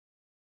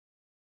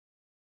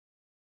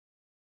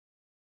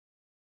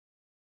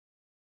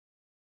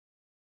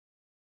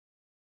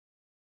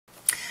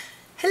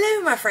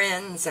Hello my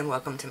friends and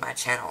welcome to my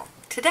channel.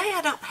 Today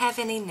I don't have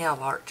any nail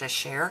art to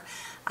share.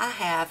 I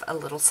have a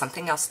little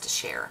something else to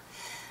share.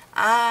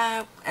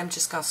 I am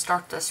just going to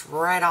start this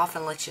right off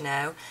and let you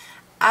know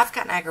I've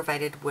gotten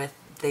aggravated with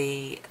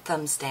the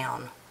thumbs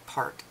down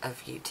part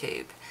of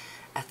YouTube.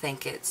 I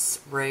think it's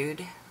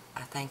rude.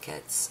 I think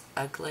it's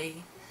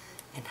ugly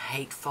and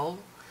hateful,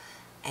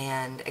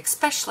 and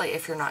especially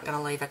if you're not going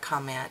to leave a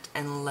comment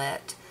and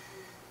let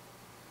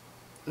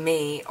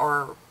me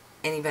or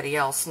anybody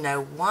else know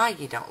why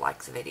you don't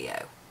like the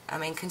video. I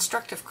mean,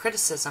 constructive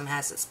criticism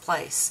has its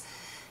place,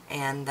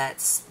 and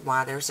that's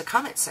why there's a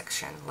comment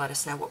section. Let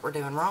us know what we're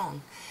doing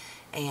wrong.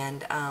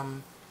 And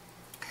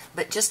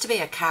but just to be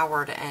a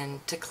coward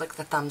and to click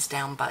the thumbs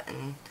down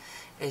button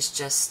is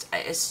just,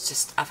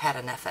 I've had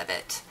enough of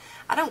it.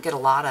 I don't get a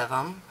lot of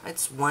them.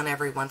 It's one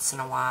every once in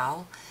a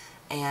while,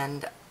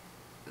 and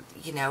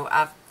you know,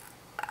 I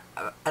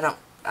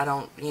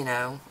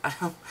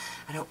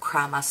don't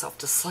cry myself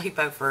to sleep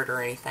over it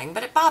or anything,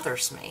 but it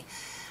bothers me.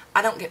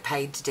 I don't get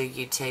paid to do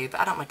YouTube.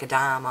 I don't make a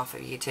dime off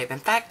of YouTube. In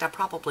fact, I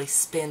probably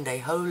spend a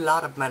whole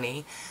lot of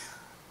money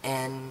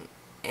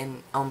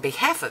on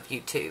behalf of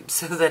YouTube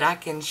so that I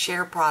can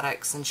share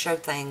products and show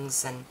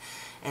things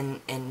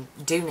and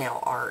do nail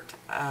art.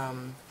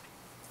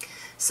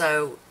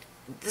 So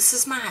this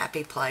is my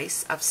happy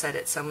place. I've said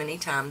it so many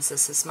times.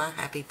 This is my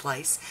happy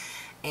place.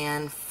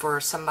 And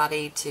for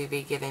somebody to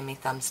be giving me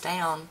thumbs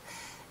down,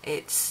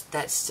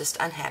 that's just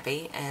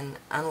unhappy and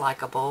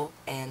unlikable,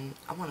 and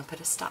I want to put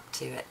a stop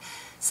to it.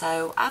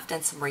 So I've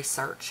done some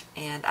research,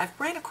 and I've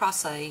ran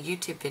across a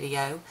YouTube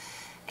video,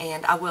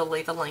 and I will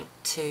leave a link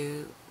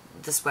to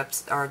this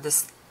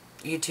this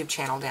YouTube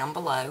channel down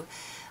below.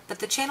 But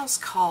the channel's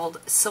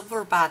called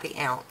Silver by the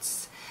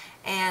Ounce,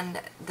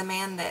 and the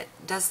man that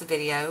does the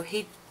video,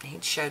 he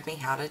showed me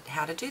how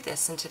to do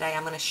this, and today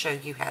I'm going to show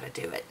you how to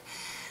do it.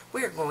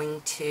 We're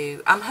going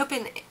to, I'm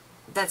hoping,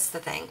 that's the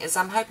thing, is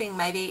I'm hoping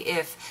maybe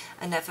if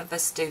enough of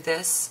us do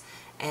this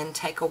and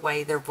take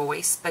away their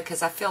voice,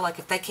 because I feel like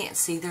if they can't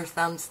see their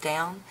thumbs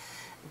down,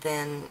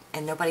 then,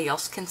 and nobody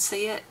else can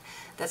see it,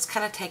 that's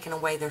kind of taking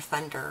away their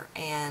thunder,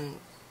 and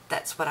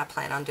that's what I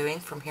plan on doing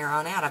from here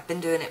on out. I've been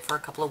doing it for a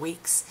couple of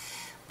weeks,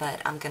 but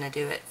I'm going to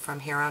do it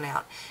from here on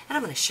out, and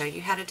I'm going to show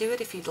you how to do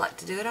it if you'd like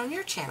to do it on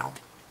your channel.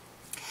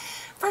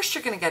 First,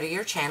 you're going to go to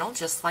your channel,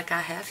 just like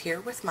I have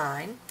here with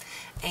mine,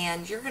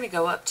 and you're going to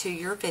go up to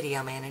your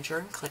video manager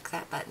and click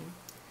that button.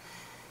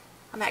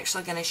 I'm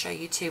actually going to show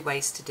you two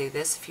ways to do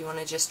this if you want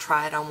to just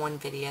try it on one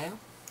video.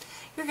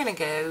 You're going to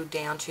go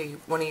down to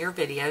one of your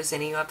videos,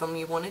 any of them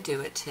you want to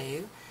do it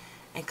to,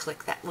 and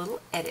click that little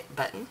edit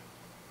button.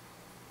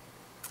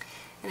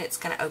 And it's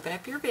going to open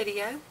up your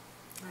video.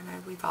 I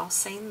know we've all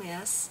seen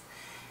this.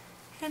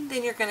 And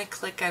then you're going to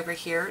click over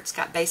here. It's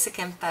got basic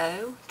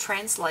info,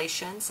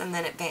 translations, and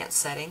then advanced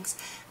settings.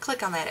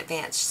 Click on that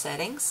advanced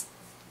settings.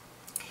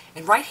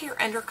 And right here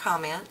under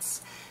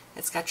comments,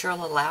 it's got your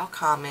allow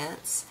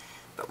comments.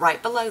 But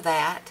right below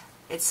that,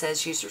 it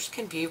says users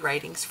can view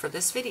ratings for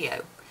this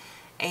video.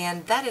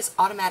 And that is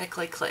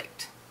automatically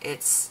clicked.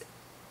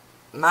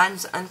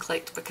 Mine's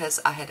unclicked because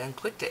I had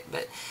unclicked it,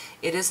 but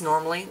it is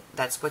normally,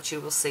 that's what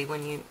you will see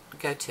when you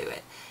go to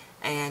it.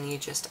 And you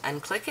just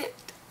unclick it,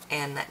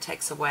 and that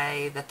takes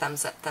away the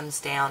thumbs up, thumbs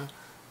down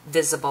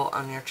visible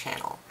on your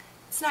channel.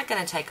 It's not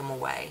going to take them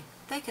away.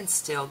 They can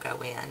still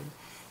go in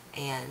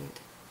and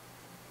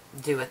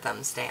do a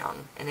thumbs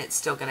down, and it's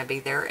still going to be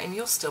there, and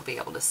you'll still be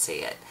able to see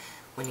it.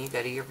 When you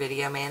go to your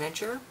video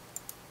manager,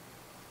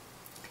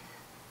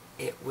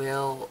 it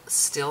will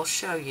still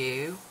show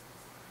you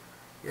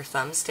your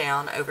thumbs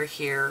down over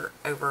here,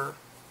 over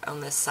on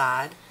this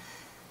side,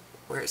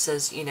 where it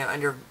says, you know,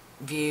 under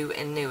view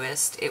and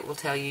newest, it will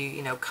tell you,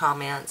 you know,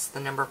 comments, the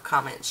number of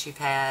comments you've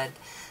had,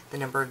 the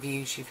number of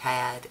views you've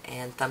had,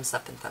 and thumbs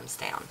up and thumbs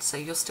down. So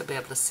you'll still be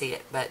able to see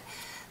it, but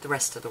the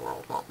rest of the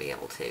world won't be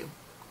able to,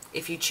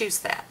 if you choose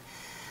that.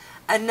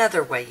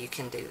 Another way you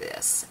can do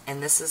this,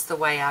 and this is the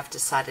way I've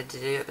decided to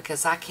do it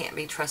because I can't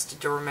be trusted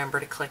to remember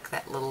to click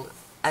that little,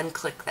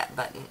 unclick that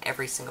button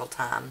every single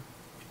time.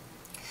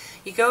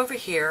 You go over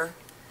here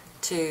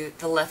to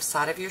the left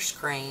side of your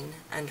screen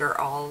under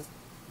all,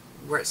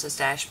 where it says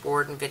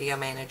dashboard and video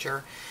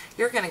manager.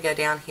 You're going to go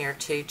down here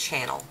to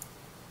channel,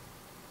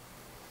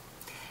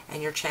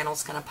 and your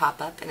channel's going to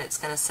pop up, and it's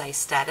going to say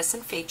status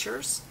and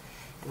features,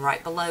 and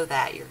right below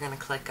that you're going to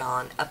click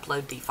on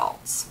upload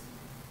defaults.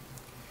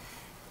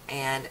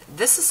 And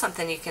this is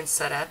something you can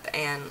set up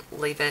and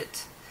leave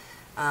it,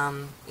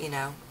 you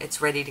know,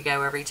 it's ready to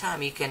go every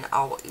time. You can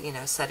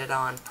set it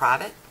on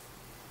private,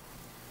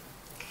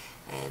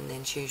 and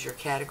then choose your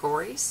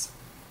categories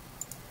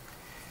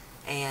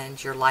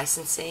and your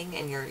licensing,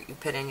 and you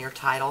put in your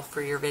title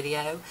for your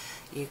video.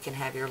 You can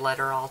have your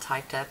letter all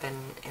typed up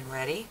and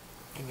ready,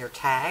 and your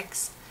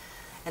tags.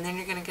 And then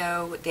you're going to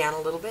go down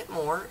a little bit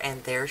more,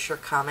 and there's your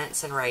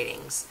comments and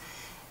ratings.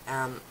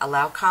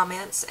 Allow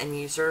comments and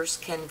users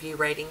can view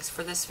ratings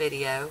for this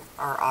video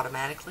are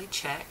automatically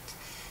checked,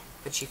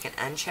 but you can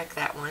uncheck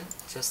that one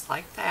just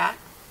like that.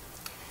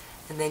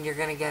 And then you're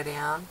going to go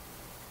down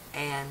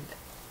and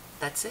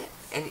that's it.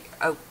 And,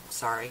 oh,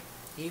 sorry,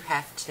 you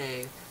have to, I'm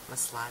going to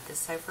slide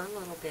this over a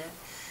little bit.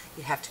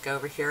 You have to go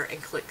over here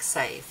and click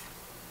save.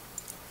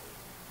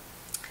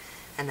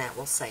 And that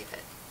will save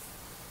it.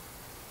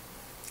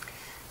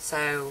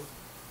 So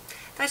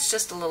that's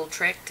just a little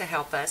trick to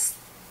help us,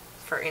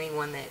 for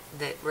anyone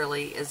that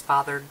really is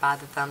bothered by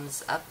the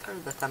thumbs up or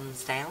the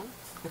thumbs down,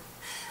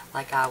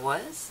 like I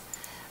was.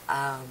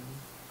 I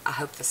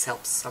hope this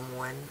helps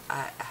someone.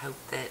 I hope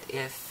that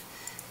if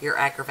you're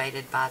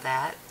aggravated by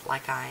that,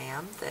 like I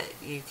am, that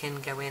you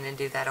can go in and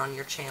do that on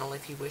your channel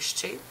if you wish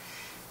to.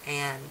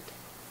 And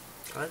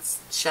let's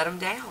shut them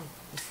down.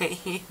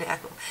 You know,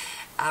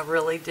 I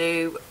really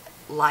do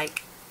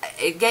like,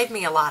 it gave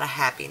me a lot of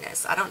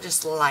happiness. I don't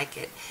just like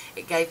it.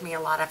 It gave me a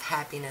lot of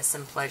happiness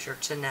and pleasure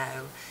to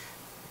know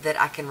that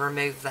I can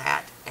remove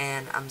that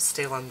and I'm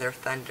stealing their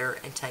thunder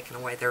and taking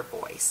away their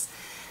voice.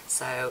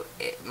 So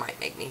it might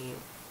make me,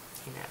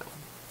 you know,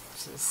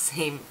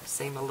 seem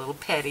a little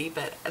petty,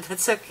 but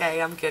that's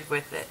okay. I'm good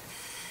with it.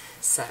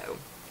 So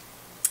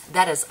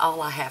that is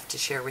all I have to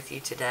share with you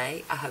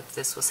today. I hope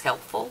this was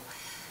helpful.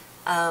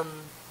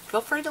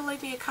 Feel free to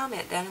leave me a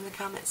comment down in the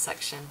comment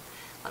section.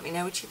 Let me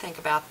know what you think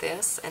about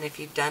this, and if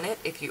you've done it,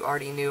 if you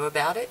already knew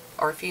about it,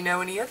 or if you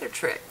know any other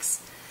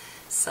tricks.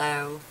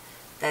 So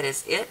that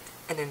is it,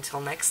 and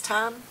until next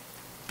time,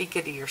 be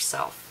good to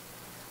yourself.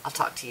 I'll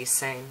talk to you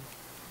soon.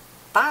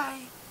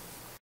 Bye.